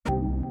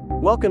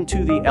Welcome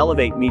to the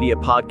Elevate Media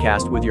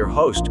Podcast with your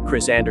host,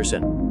 Chris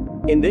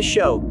Anderson. In this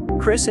show,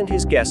 Chris and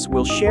his guests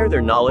will share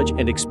their knowledge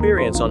and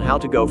experience on how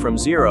to go from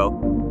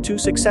zero to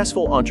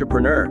successful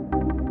entrepreneur.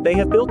 They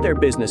have built their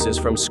businesses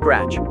from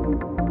scratch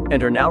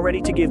and are now ready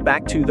to give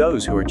back to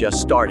those who are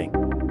just starting.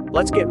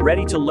 Let's get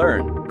ready to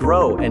learn,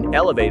 grow, and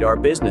elevate our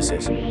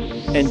businesses.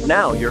 And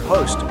now, your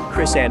host,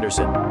 Chris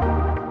Anderson.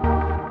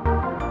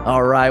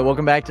 All right,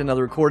 welcome back to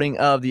another recording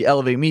of the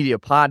Elevate Media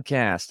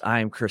Podcast. I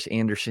am Chris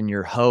Anderson,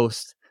 your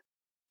host.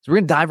 So we're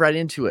going to dive right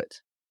into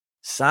it.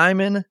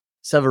 Simon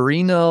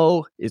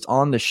Severino is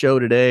on the show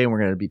today, and we're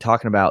going to be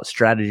talking about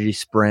strategy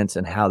sprints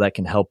and how that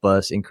can help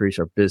us increase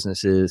our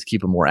businesses, keep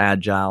them more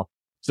agile.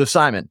 So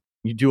Simon,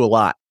 you do a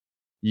lot.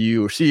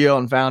 You are CEO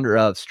and founder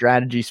of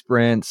Strategy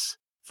Sprints,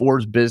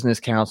 Forbes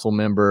Business Council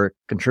member,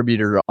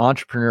 contributor to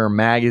Entrepreneur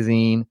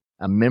Magazine,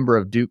 a member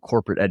of Duke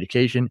Corporate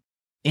Education,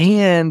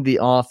 and the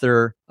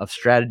author of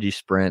Strategy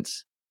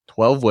Sprints,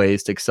 12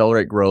 Ways to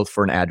Accelerate Growth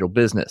for an Agile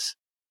Business.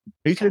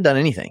 You could have done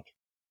anything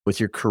with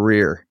your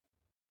career,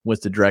 with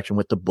the direction,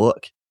 with the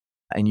book.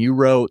 And you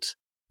wrote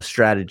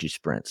Strategy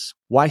Sprints.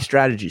 Why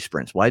Strategy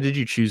Sprints? Why did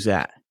you choose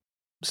that?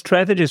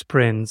 Strategy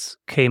Sprints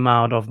came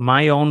out of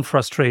my own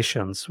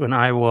frustrations when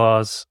I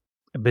was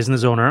a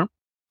business owner,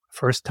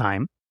 first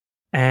time,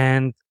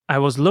 and I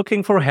was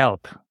looking for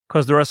help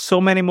because there are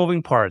so many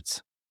moving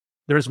parts.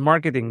 There is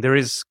marketing, there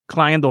is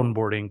client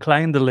onboarding,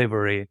 client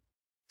delivery,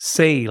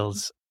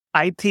 sales,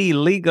 IT,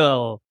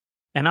 legal,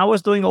 and I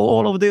was doing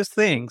all of these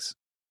things.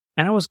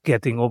 And I was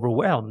getting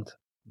overwhelmed.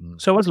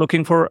 So I was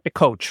looking for a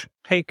coach.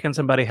 Hey, can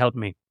somebody help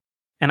me?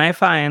 And I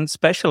find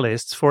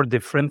specialists for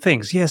different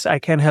things. Yes, I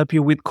can help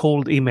you with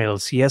cold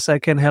emails. Yes, I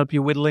can help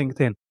you with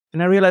LinkedIn.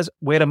 And I realized,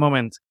 wait a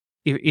moment.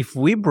 If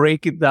we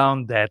break it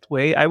down that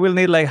way, I will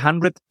need like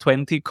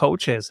 120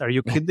 coaches. Are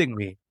you kidding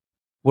me?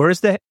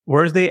 Where's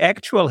the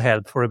actual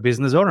help for a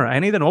business owner? I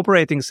need an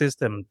operating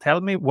system.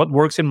 Tell me what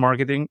works in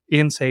marketing,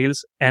 in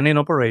sales, and in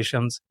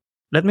operations.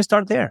 Let me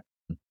start there.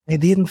 I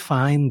didn't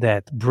find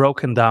that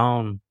broken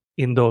down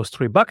in those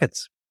three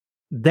buckets.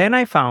 Then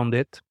I found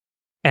it,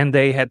 and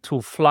they had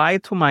to fly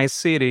to my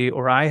city,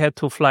 or I had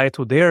to fly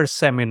to their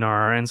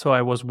seminar. And so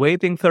I was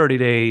waiting 30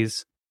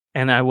 days,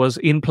 and I was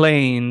in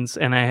planes,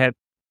 and I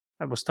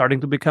was starting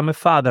to become a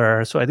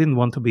father, so I didn't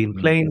want to be in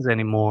planes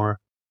anymore.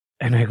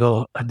 And I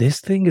go, this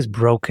thing is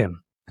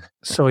broken.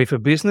 So if a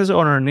business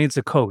owner needs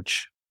a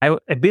coach,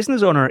 a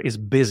business owner is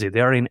busy. They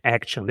are in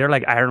action. They're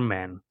like Iron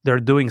Man. They're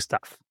doing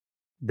stuff.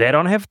 They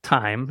don't have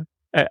time.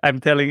 I'm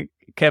telling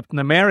Captain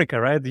America,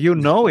 right? You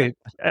know it.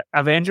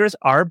 Avengers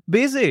are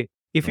busy.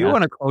 If you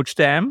want to coach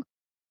them,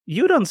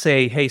 you don't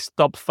say, hey,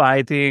 stop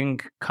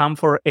fighting. Come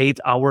for 8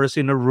 hours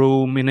in a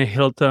room in a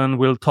Hilton.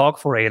 We'll talk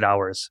for 8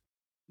 hours.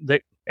 The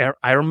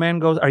Iron Man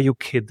goes, are you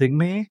kidding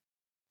me?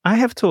 I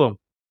have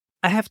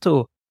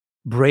to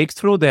break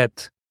through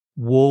that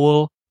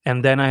wall,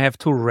 and then I have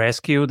to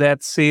rescue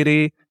that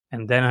city,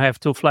 and then I have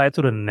to fly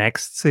to the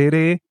next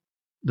city.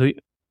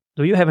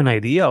 Do you have an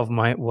idea of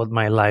what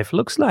my life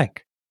looks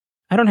like?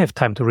 I don't have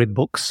time to read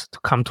books, to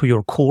come to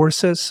your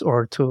courses,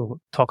 or to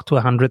talk to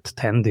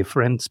 110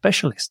 different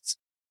specialists.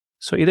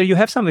 So either you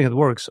have something that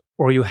works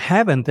or you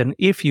haven't. And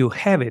if you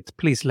have it,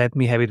 please let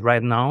me have it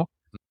right now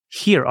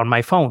here on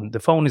my phone. The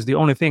phone is the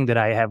only thing that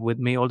I have with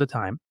me all the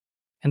time.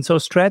 And so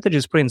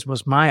Strategy Sprints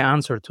was my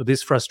answer to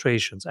these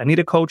frustrations. I need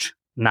a coach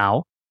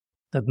now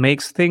that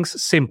makes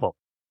things simple.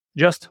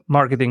 Just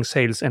marketing,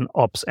 sales, and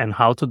ops, and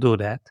how to do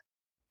that.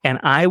 And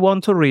I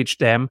want to reach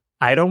them.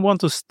 I don't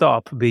want to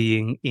stop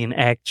being in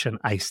action.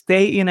 I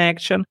stay in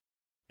action,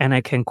 and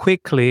I can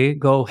quickly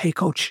go, hey,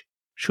 coach,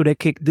 should I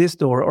kick this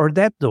door or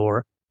that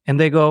door?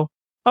 And they go,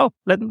 oh,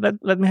 let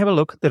me have a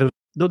look. They'll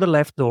do the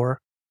left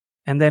door.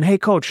 And then, hey,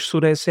 coach,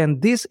 should I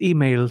send this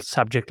email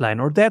subject line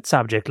or that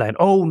subject line?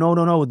 Oh,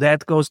 no,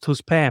 that goes to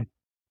spam.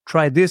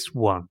 Try this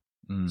one.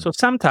 So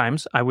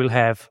sometimes I will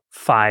have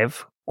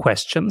 5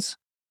 questions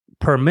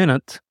per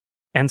minute.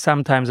 And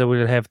sometimes I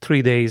will have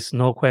 3 days,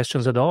 no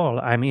questions at all.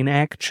 I'm in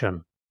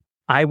action.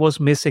 I was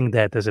missing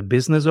that as a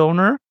business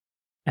owner.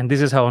 And this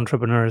is how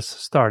entrepreneurs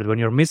start. When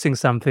you're missing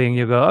something,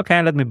 you go,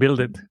 okay, let me build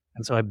it.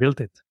 And so I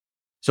built it.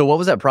 So what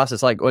was that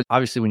process like? Well,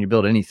 obviously, when you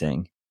build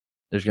anything,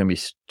 there's going to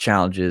be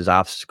challenges,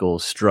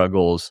 obstacles,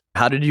 struggles.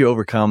 How did you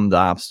overcome the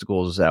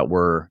obstacles that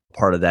were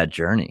part of that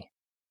journey?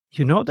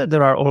 You know that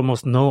there are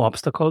almost no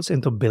obstacles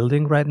into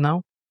building right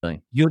now?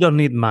 Really? You don't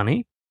need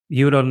money.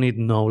 You don't need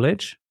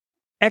knowledge.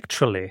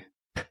 Actually,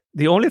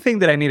 the only thing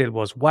that I needed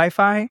was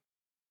Wi-Fi,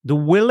 the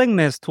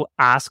willingness to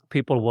ask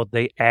people what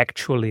they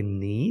actually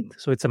need.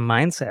 So it's a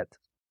mindset.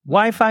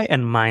 Wi-Fi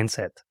and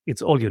mindset.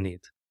 It's all you need.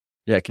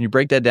 Yeah. Can you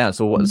break that down?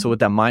 So with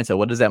that mindset,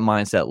 what does that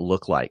mindset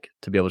look like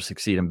to be able to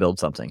succeed and build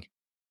something?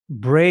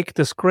 Break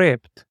the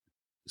script.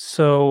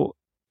 So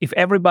if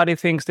everybody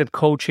thinks that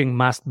coaching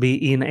must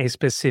be in a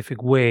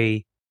specific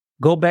way,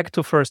 go back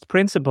to first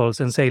principles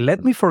and say,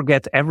 let me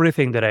forget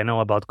everything that I know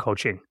about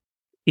coaching.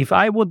 If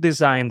I would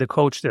design the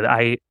coach that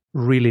I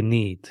really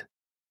need,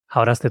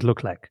 how does that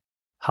look like?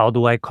 How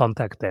do I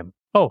contact them?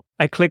 Oh,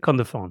 I click on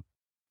the phone.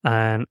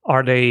 And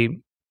are they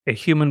a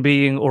human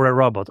being or a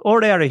robot,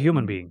 or they are a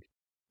human being.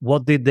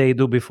 What did they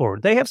do before?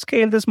 They have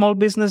scaled a small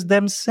business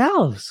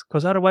themselves,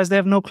 because otherwise they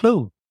have no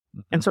clue.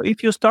 And so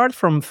if you start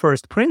from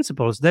first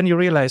principles, then you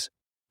realize,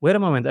 wait a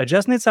moment, I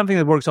just need something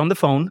that works on the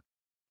phone,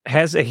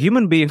 has a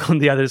human being on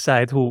the other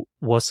side who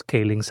was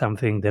scaling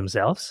something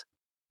themselves,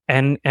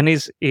 and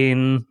is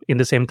in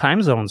the same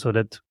time zone so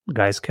that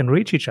guys can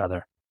reach each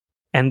other.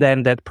 And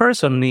then that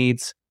person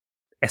needs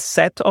a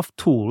set of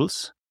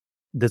tools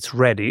that's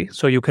ready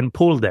so you can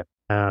pull them.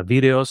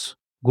 Videos,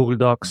 Google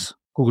Docs,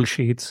 Google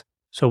Sheets.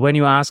 So when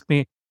you ask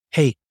me,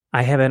 hey,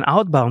 I have an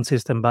outbound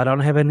system, but I don't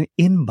have an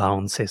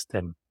inbound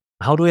system.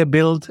 How do I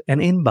build an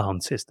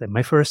inbound system?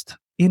 My first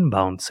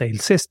inbound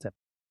sales system.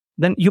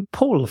 Then you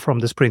pull from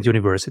the Sprint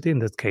University. In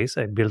that case,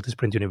 I built the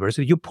Sprint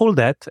University. You pull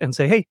that and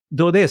say, hey,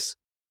 do this.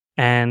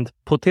 And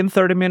put in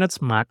 30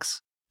 minutes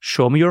max.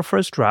 Show me your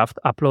first draft.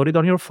 Upload it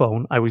on your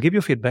phone. I will give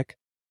you feedback.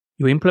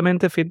 You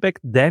implement the feedback.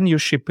 Then you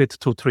ship it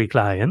to 3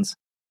 clients.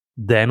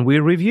 Then we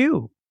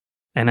review.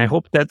 And I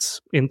hope that's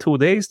in 2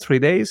 days, 3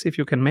 days. If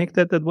you can make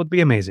that, that would be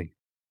amazing.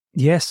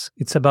 Yes,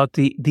 it's about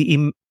the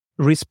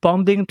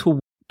responding to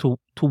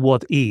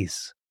what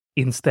is,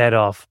 instead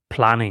of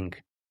planning,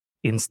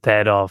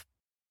 instead of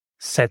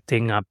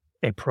setting up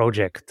a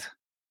project.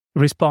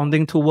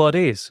 Responding to what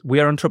is. We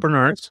are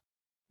entrepreneurs.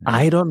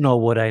 I don't know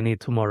what I need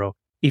tomorrow.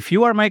 If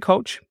you are my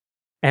coach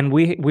and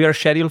we are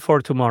scheduled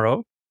for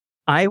tomorrow,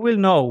 I will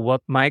know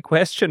what my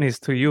question is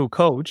to you,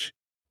 coach,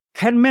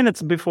 10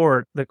 minutes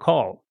before the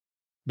call.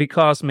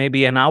 Because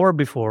maybe an hour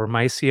before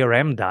my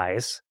CRM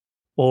dies,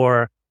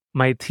 or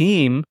my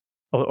team,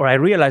 or I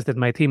realize that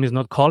my team is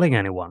not calling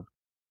anyone.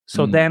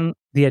 So then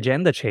the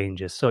agenda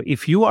changes. So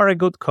if you are a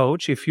good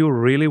coach, if you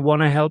really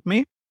want to help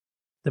me,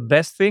 the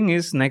best thing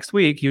is next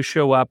week you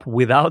show up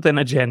without an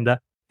agenda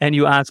and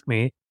you ask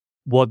me,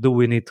 what do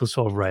we need to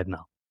solve right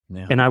now?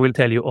 Yeah. And I will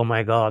tell you, oh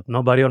my God,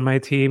 nobody on my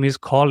team is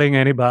calling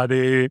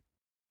anybody.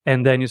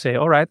 And then you say,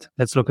 all right,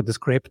 let's look at the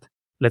script.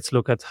 Let's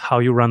look at how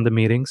you run the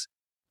meetings.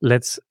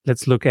 Let's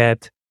look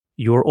at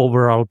your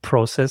overall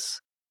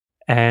process.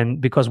 And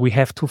because we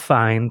have to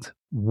find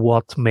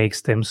what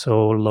makes them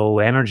so low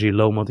energy,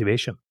 low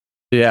motivation.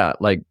 Yeah,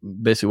 like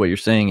basically what you're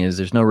saying is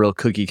there's no real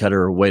cookie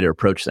cutter way to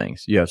approach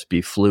things. You have to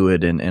be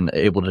fluid and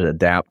able to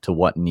adapt to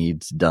what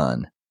needs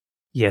done.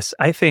 Yes,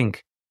 I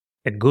think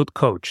a good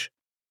coach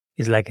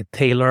is like a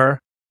tailor.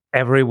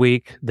 Every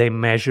week they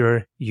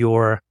measure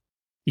your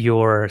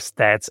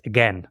stats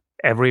again.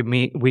 Every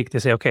week they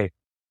say, okay,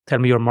 tell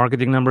me your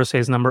marketing number,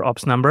 sales number,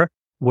 ops number.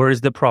 Where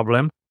is the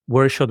problem?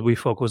 Where should we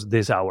focus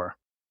this hour?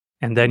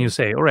 And then you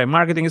say, all right,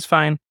 marketing is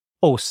fine.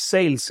 Oh,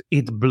 sales,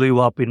 it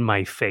blew up in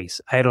my face.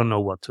 I don't know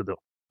what to do.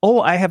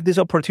 Oh, I have this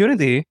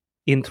opportunity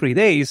in 3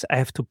 days. I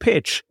have to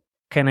pitch.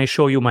 Can I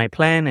show you my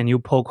plan? And you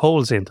poke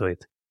holes into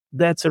it.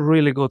 That's a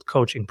really good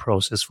coaching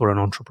process for an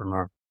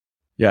entrepreneur.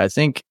 Yeah, I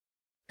think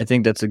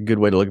that's a good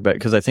way to look at it,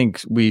 because I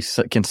think we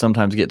can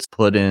sometimes get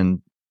put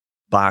in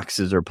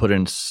boxes or put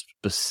in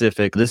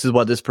specific, this is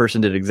what this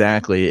person did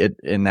exactly,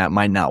 and that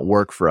might not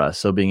work for us.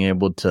 So being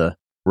able to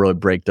really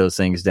break those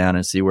things down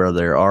and see where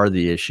there are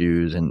the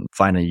issues and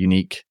find a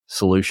unique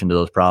solution to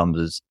those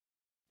problems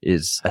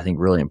is I think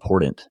really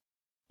important.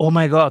 Oh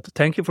my God,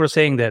 thank you for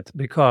saying that,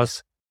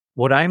 because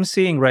what I'm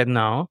seeing right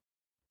now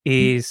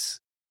is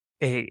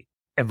a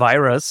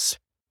virus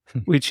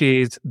which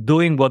is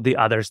doing what the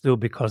others do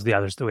because the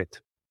others do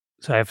it.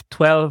 So I have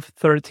 12,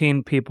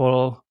 13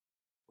 people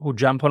who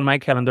jump on my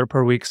calendar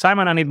per week.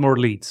 Simon, I need more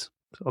leads.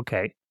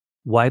 Okay.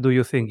 Why do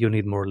you think you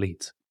need more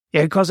leads?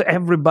 Yeah, because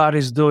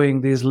everybody's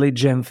doing this lead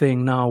gen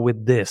thing now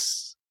with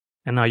this.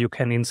 And now you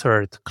can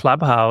insert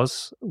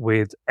Clubhouse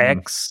with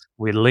X,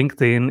 with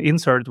LinkedIn,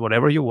 insert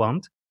whatever you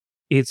want.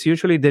 It's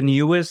usually the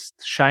newest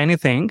shiny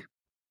thing.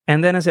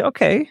 And then I say,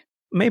 okay,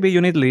 maybe you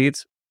need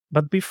leads.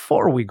 But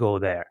before we go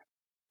there,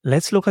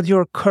 let's look at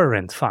your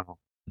current funnel.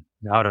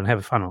 No, I don't have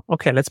a funnel.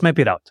 Okay, let's map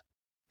it out.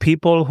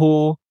 People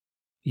who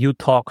you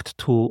talked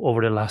to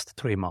over the last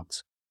 3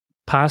 months,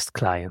 past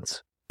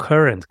clients,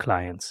 current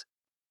clients,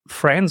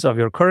 friends of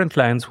your current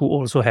clients who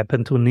also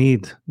happen to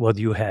need what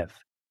you have,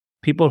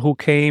 people who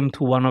came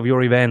to one of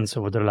your events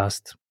over the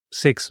last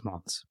 6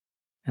 months.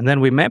 And then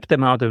we map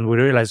them out and we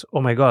realize,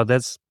 oh my God,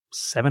 that's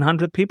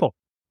 700 people.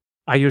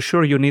 Are you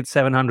sure you need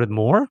 700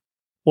 more?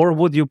 Or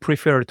would you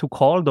prefer to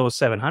call those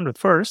 700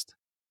 first?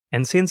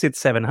 And since it's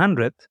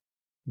 700,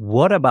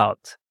 what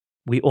about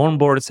we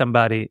onboard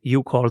somebody,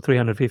 you call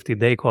 350,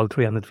 they call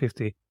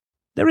 350.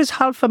 There is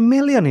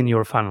 500,000 in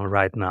your funnel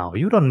right now.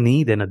 You don't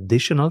need an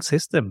additional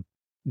system,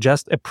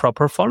 just a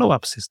proper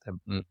follow-up system,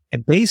 a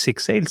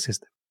basic sales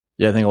system.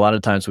 Yeah, I think a lot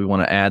of times we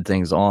want to add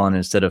things on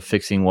instead of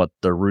fixing what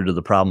the root of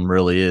the problem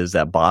really is,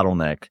 that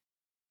bottleneck.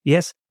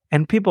 Yes,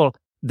 and people,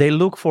 they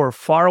look for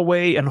far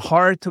away and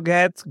hard to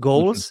get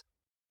goals,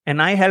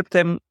 and I help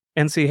them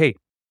and say, hey,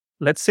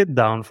 let's sit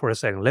down for a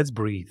second, let's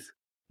breathe.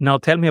 Now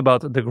tell me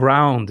about the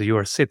ground you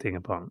are sitting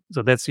upon.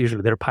 So that's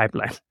usually their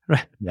pipeline,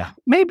 right? Yeah.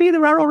 Maybe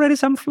there are already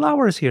some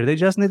flowers here. They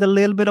just need a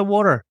little bit of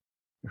water.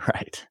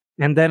 Right.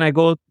 And then I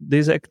go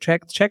this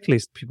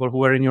checklist, people who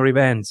were in your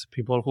events,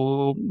 people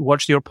who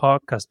watched your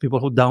podcast, people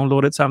who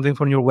downloaded something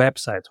from your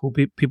website,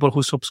 people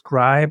who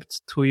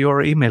subscribed to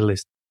your email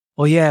list.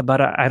 Oh yeah, but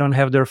I don't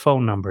have their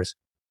phone numbers.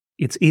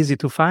 It's easy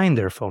to find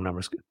their phone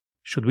numbers.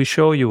 Should we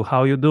show you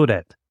how you do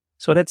that?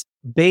 So that's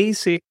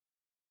basic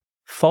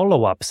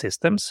follow-up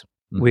systems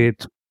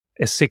with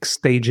a 6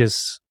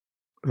 stages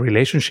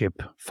relationship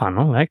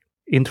funnel, like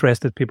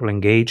interested people,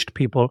 engaged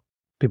people,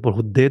 people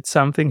who did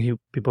something,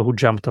 people who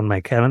jumped on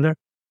my calendar,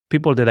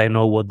 people that I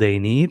know what they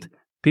need,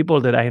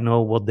 people that I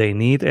know what they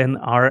need and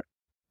are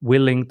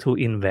willing to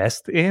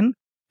invest in.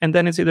 And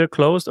then it's either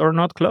closed or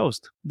not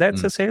closed.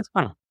 That's a sales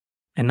funnel.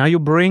 And now you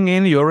bring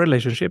in your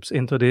relationships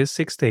into these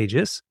 6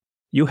 stages.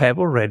 You have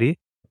already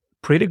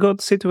pretty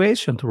good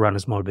situation to run a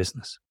small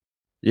business.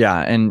 Yeah.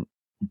 And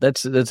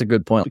that's a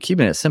good point.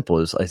 Keeping it simple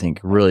is, I think,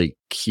 really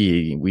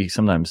key. We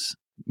sometimes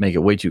make it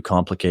way too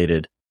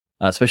complicated,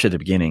 especially at the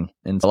beginning.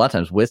 And a lot of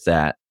times with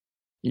that,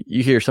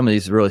 you hear some of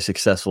these really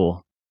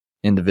successful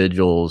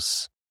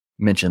individuals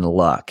mention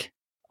luck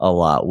a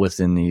lot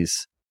within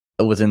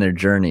their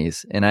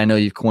journeys. And I know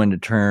you've coined a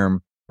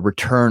term,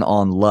 return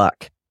on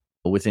luck,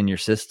 within your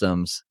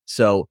systems.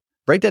 So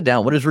break that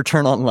down. What is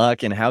return on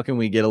luck and how can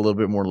we get a little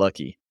bit more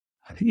lucky?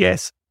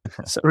 Yes.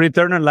 So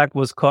return on luck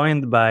was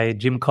coined by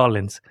Jim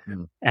Collins.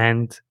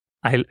 And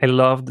I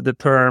loved the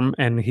term.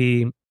 And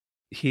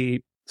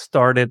he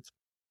started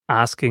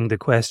asking the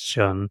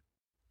question,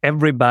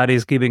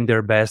 everybody's giving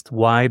their best.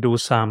 Why do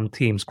some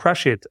teams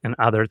crush it and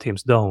other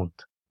teams don't?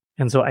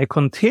 And so I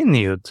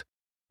continued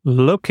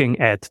looking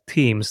at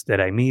teams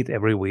that I meet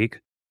every week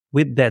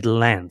with that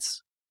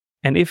lens.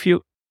 And if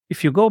you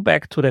go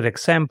back to that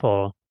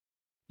example,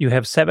 you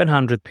have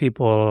 700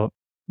 people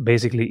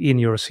basically in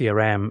your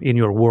CRM, in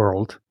your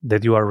world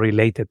that you are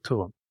related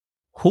to.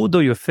 Who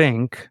do you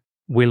think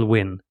will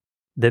win?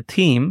 The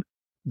team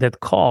that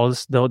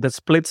calls, though, that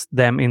splits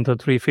them into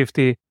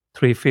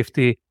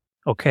 350,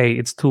 okay,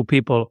 it's 2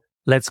 people,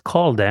 let's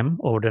call them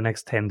over the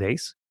next 10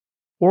 days.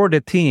 Or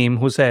the team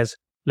who says,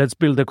 let's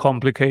build a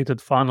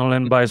complicated funnel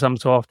and buy some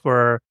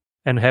software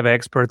and have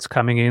experts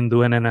coming in,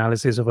 do an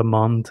analysis of a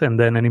month and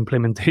then an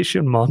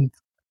implementation month.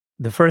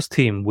 The first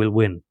team will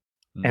win.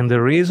 And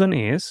the reason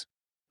is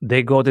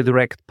they go the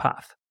direct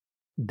path.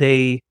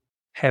 They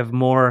have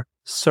more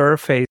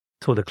surface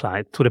to the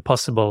client, to the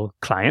possible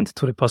client,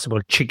 to the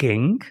possible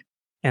chiking.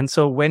 And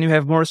so when you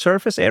have more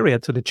surface area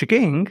to the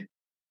chiking,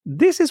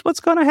 this is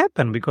what's going to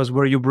happen, because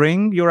where you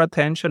bring your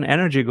attention,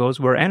 energy goes.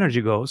 Where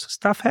energy goes,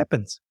 stuff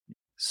happens.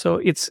 So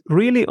it's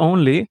really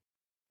only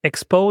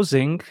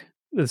exposing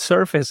the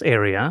surface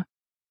area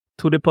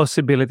to the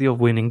possibility of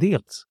winning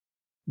deals.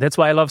 That's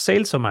why I love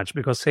sales so much,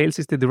 because sales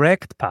is the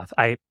direct path.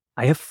 I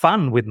have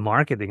fun with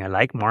marketing. I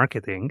like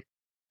marketing,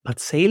 but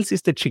sales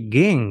is the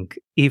chiking.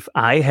 If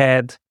I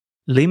had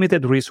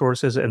limited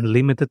resources and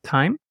limited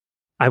time,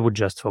 I would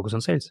just focus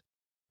on sales,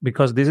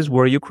 because this is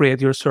where you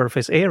create your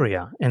surface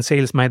area. And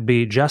sales might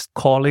be just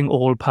calling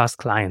all past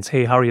clients.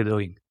 Hey, how are you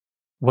doing?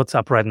 What's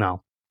up right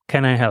now?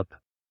 Can I help?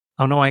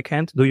 Oh, no, I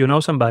can't. Do you know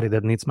somebody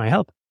that needs my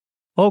help?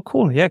 Oh,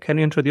 cool. Yeah, can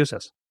you introduce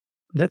us?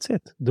 That's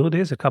it. Do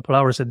this a couple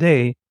hours a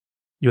day.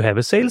 You have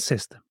a sales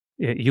system.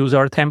 Use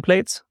our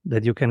templates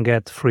that you can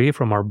get free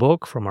from our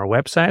book, from our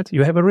website.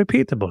 You have a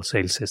repeatable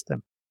sales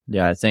system.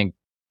 Yeah, I think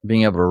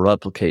being able to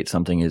replicate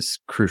something is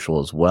crucial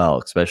as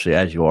well, especially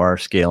as you are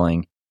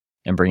scaling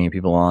and bringing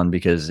people on,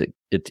 because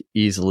it's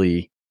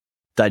easily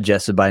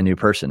digested by a new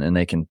person and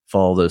they can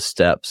follow those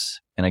steps.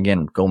 And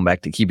again, going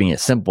back to keeping it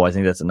simple, I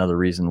think that's another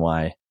reason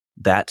why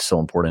that's so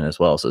important as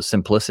well. So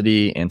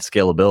simplicity and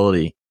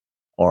scalability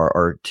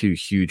are 2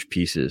 huge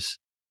pieces.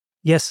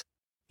 Yes.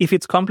 If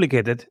it's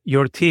complicated,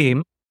 your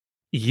team,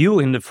 you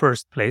in the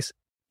first place,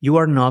 you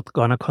are not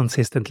going to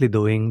consistently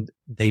doing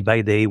day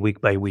by day, week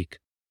by week.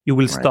 You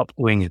will stop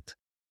doing it.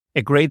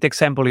 A great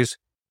example is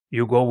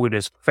you go with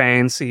this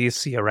fancy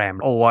CRM.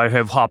 Oh, I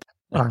have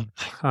HubSpot.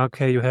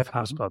 Okay, you have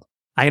HubSpot.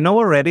 I know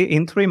already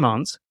in 3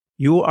 months,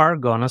 you are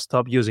going to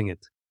stop using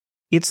it.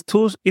 It's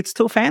too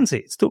fancy.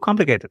 It's too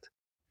complicated.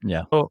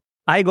 Yeah. So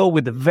I go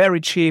with the very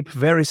cheap,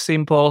 very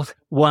simple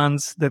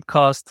ones that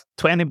cost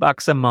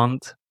 $20 a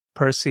month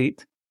per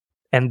seat,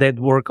 and that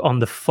work on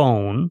the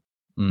phone,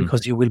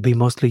 because you will be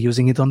mostly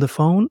using it on the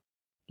phone,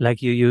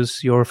 like you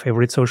use your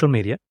favorite social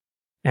media.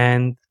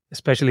 And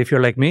especially if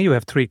you're like me, you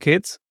have 3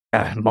 kids.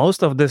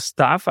 Most of this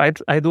stuff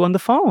I do on the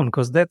phone,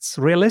 because that's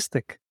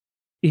realistic.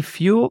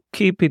 If you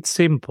keep it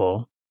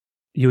simple,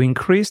 you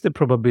increase the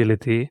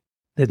probability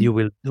that you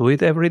will do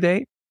it every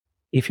day.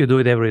 If you do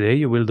it every day,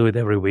 you will do it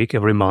every week,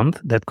 every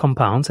month. That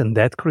compounds, and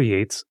that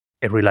creates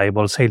a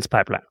reliable sales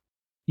pipeline.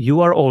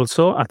 You are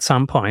also, at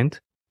some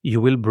point,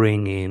 you will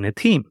bring in a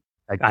team.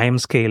 Like I am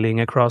scaling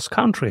across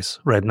countries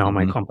right now,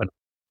 my company.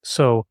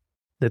 So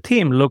the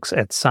team looks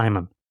at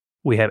Simon.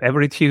 We have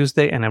every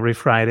Tuesday and every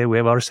Friday, we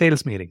have our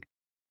sales meeting.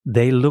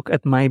 They look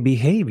at my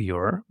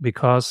behavior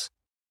because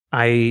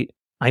I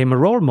am a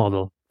role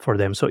model for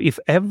them. So if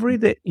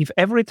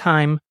every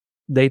time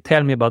they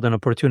tell me about an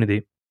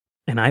opportunity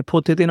and I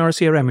put it in our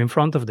CRM in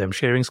front of them,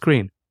 sharing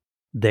screen,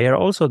 they are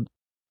also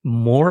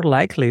more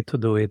likely to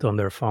do it on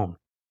their phone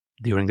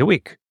during the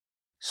week.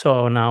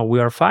 So now we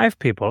are 5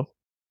 people,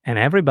 and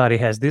everybody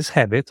has this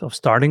habit of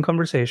starting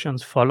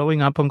conversations,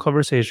 following up on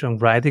conversation,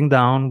 writing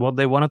down what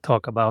they want to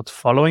talk about,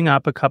 following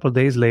up a couple of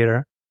days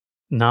later.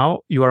 Now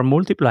you are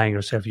multiplying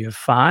yourself. You have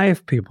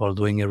 5 people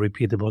doing a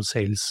repeatable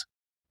sales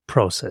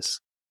process.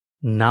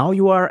 Now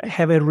you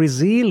have a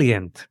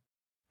resilient,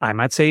 I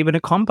might say even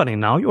a company.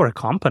 Now you are a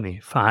company,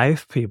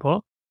 5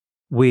 people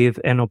with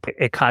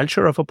a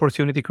culture of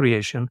opportunity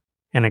creation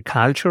and a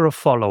culture of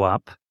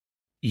follow-up.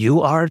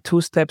 You are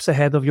 2 steps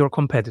ahead of your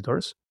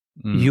competitors.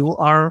 You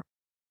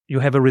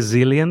have a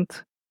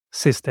resilient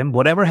system.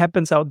 Whatever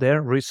happens out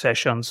there,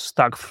 recessions,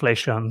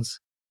 stagflations,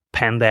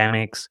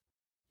 pandemics,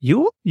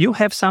 you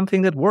have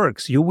something that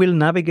works. You will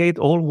navigate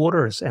all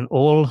waters and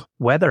all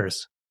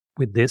weathers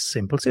with this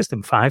simple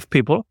system. 5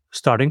 people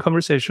starting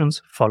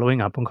conversations,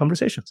 following up on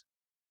conversations.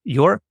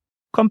 Your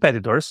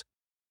competitors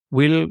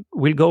will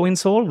go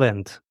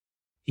insolvent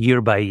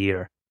year by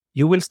year.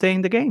 You will stay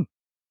in the game.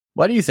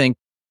 Why do you think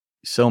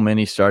so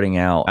many starting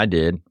out? I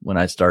did when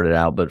I started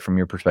out, but from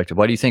your perspective,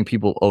 why do you think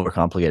people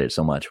overcomplicate it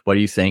so much? What do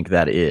you think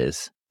that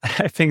is?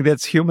 I think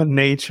that's human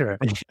nature.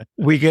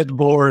 We get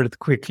bored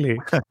quickly.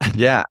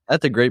 Yeah,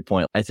 that's a great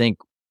point. I think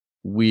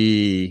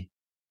we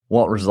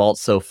want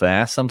results so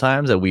fast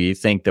sometimes that we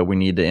think that we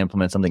need to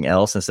implement something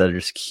else instead of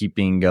just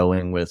keeping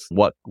going with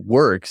what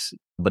works,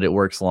 but it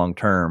works long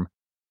term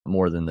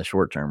more than the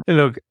short term.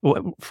 Look,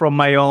 from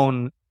my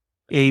own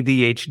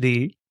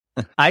ADHD,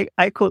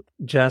 I could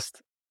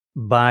just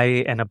buy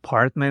an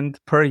apartment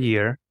per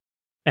year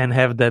and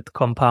have that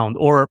compound,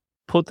 or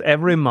put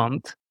every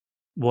month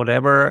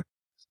whatever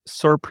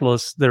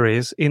surplus there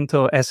is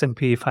into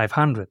S&P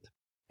 500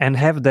 and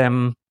have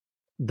them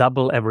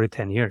double every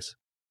 10 years.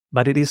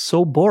 But it is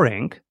so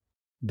boring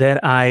that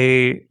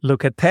I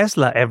look at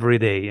Tesla every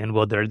day and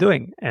what they're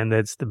doing. And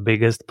that's the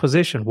biggest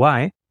position.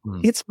 Why?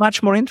 It's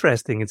much more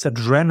interesting. It's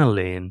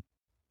adrenaline.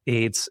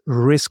 It's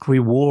risk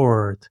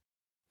reward.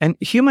 And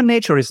human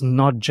nature is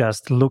not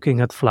just looking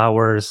at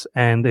flowers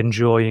and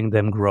enjoying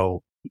them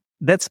grow.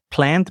 That's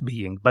plant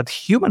being. But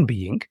human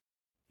being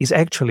is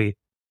actually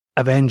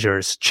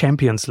Avengers,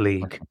 Champions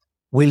League.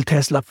 Will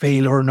Tesla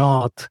fail or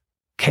not?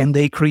 Can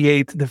they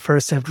create the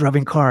first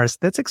self-driving cars?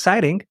 That's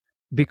exciting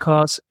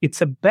because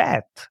it's a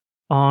bet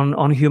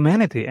on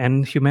humanity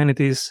and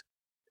humanity's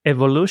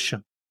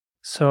evolution.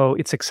 So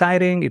it's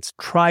exciting. It's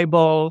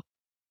tribal.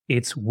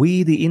 It's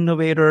we, the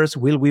innovators.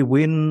 Will we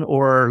win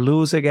or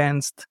lose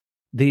against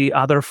the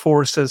other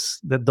forces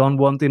that don't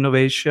want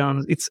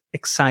innovation? It's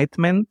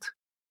excitement.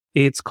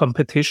 It's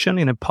competition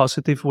in a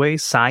positive way.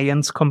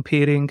 Science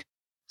competing,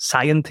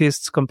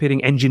 scientists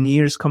competing,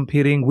 engineers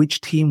competing.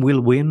 Which team will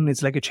win?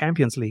 It's like a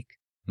Champions League.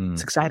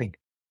 It's exciting.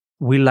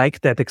 We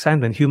like that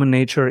excitement. Human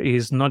nature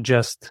is not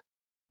just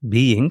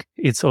being,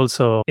 it's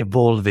also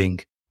evolving,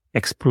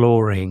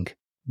 exploring,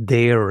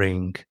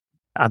 daring,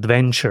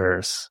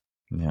 adventures.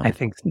 Yeah. I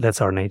think that's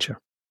our nature.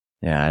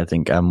 Yeah, I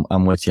think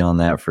I'm with you on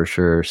that for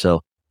sure.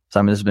 So,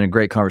 Simon, this has been a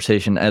great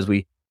conversation. As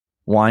we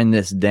wind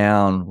this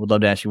down, we'd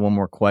love to ask you one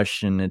more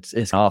question.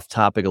 It's off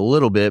topic a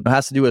little bit, but it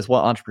has to do with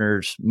what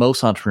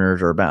most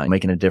entrepreneurs are about: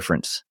 making a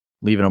difference,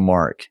 leaving a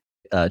mark,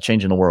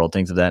 changing the world,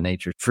 things of that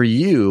nature. For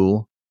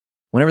you,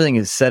 when everything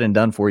is said and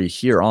done for you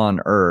here on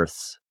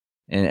Earth,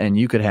 and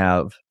you could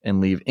have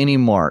and leave any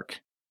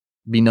mark,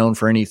 be known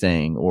for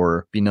anything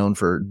or be known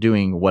for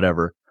doing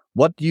whatever,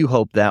 what do you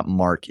hope that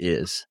mark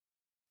is?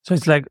 So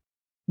it's like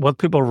what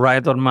people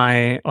write on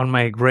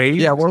my grave.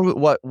 Yeah.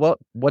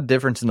 What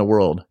difference in the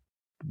world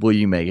will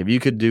you make if you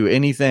could do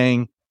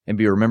anything and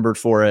be remembered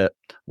for it?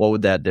 What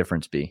would that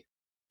difference be?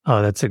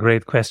 Oh, that's a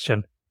great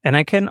question, and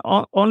I can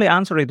only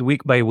answer it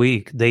week by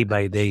week, day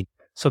by day.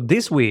 So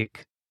this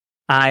week,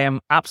 I am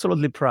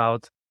absolutely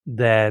proud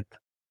that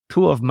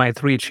 2 of my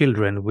 3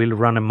 children will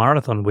run a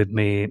marathon with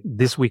me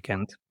this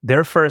weekend,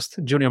 their first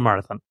junior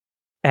marathon.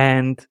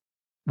 And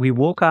we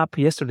woke up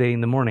yesterday in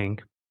the morning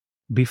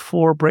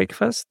before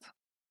breakfast.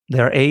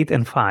 They're 8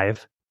 and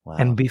 5. Wow.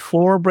 And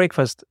before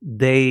breakfast,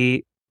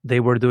 they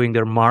were doing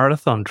their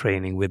marathon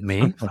training with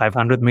me,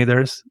 500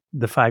 meters,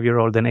 the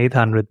 5-year-old, and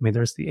 800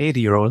 meters, the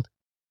 80-year-old.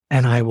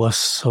 And I was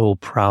so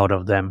proud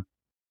of them.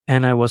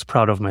 And I was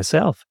proud of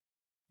myself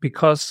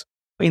because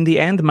in the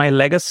end, my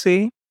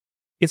legacy,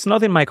 it's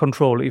not in my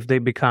control if they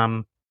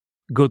become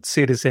good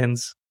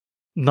citizens,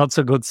 not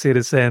so good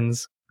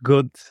citizens,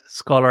 good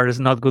scholars,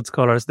 not good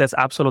scholars. That's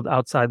absolute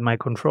outside my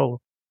control.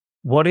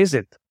 What is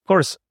it? Of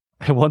course,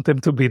 I want them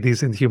to be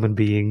decent human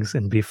beings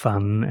and be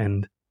fun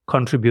and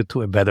contribute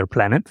to a better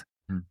planet,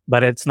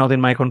 but it's not in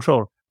my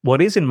control.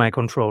 What is in my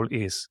control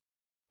is,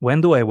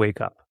 when do I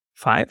wake up?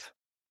 5,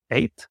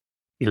 8,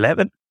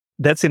 11?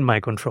 That's in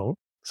my control.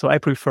 So I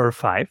prefer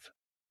 5,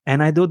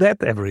 and I do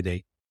that every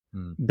day.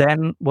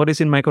 Then what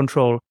is in my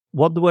control?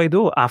 What do I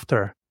do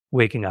after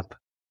waking up?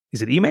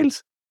 Is it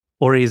emails,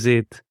 or is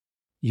it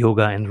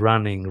yoga and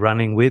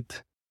running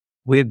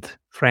with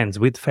friends,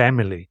 with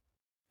family,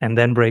 and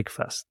then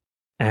breakfast?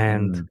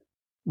 And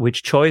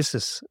which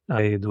choices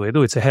do I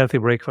do? It's a healthy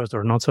breakfast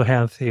or not so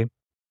healthy.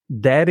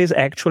 that is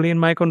actually in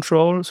my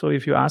control. So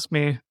if you ask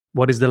me,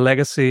 what is the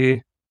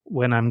legacy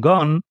when I'm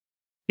gone?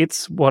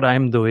 It's what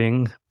I'm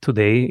doing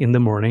today in the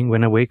morning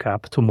when I wake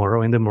up,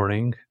 tomorrow in the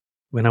morning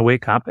when I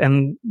wake up,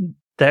 and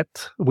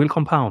that will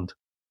compound.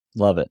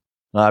 Love it.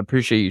 Well, I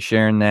appreciate you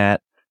sharing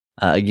that.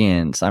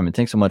 Again, Simon,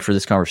 thanks so much for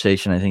this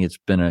conversation. I think it's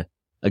been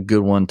a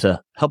good one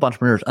to help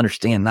entrepreneurs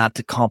understand not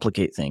to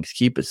complicate things.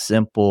 Keep it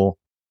simple,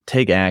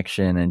 take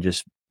action, and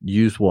just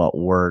use what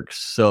works.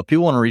 So if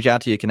people want to reach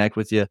out to you, connect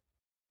with you,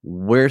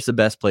 where's the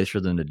best place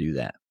for them to do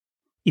that?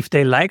 If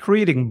they like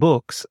reading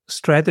books,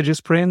 Strategy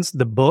Sprints,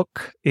 the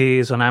book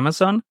is on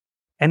Amazon,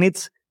 and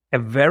it's a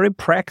very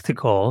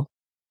practical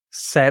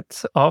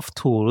set of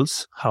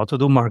tools, how to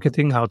do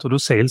marketing, how to do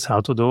sales, how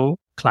to do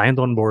client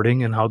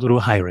onboarding, and how to do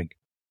hiring.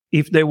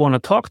 If they want to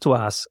talk to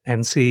us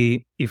and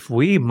see if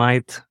we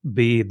might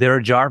be their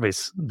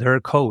Jarvis, their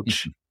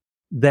coach,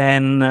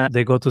 then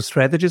they go to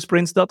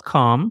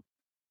strategysprints.com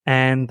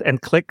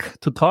and click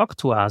to talk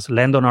to us,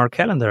 land on our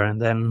calendar,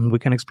 and then we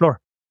can explore.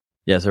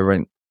 Yes,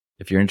 everyone,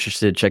 if you're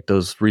interested, check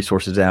those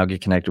resources out,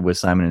 get connected with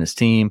Simon and his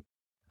team.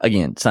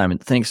 Again, Simon,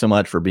 thanks so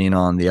much for being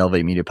on the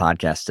Elevate Media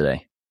podcast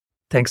today.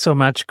 Thanks so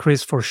much,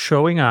 Chris, for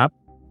showing up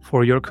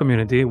for your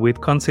community with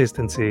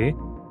consistency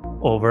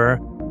over a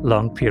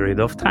long period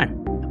of time.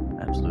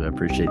 Absolutely. I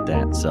appreciate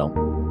that.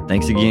 So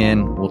thanks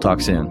again. We'll talk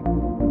soon.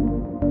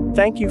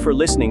 Thank you for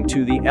listening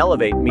to the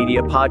Elevate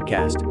Media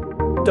podcast.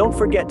 Don't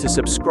forget to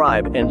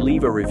subscribe and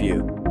leave a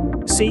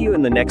review. See you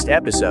in the next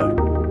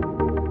episode.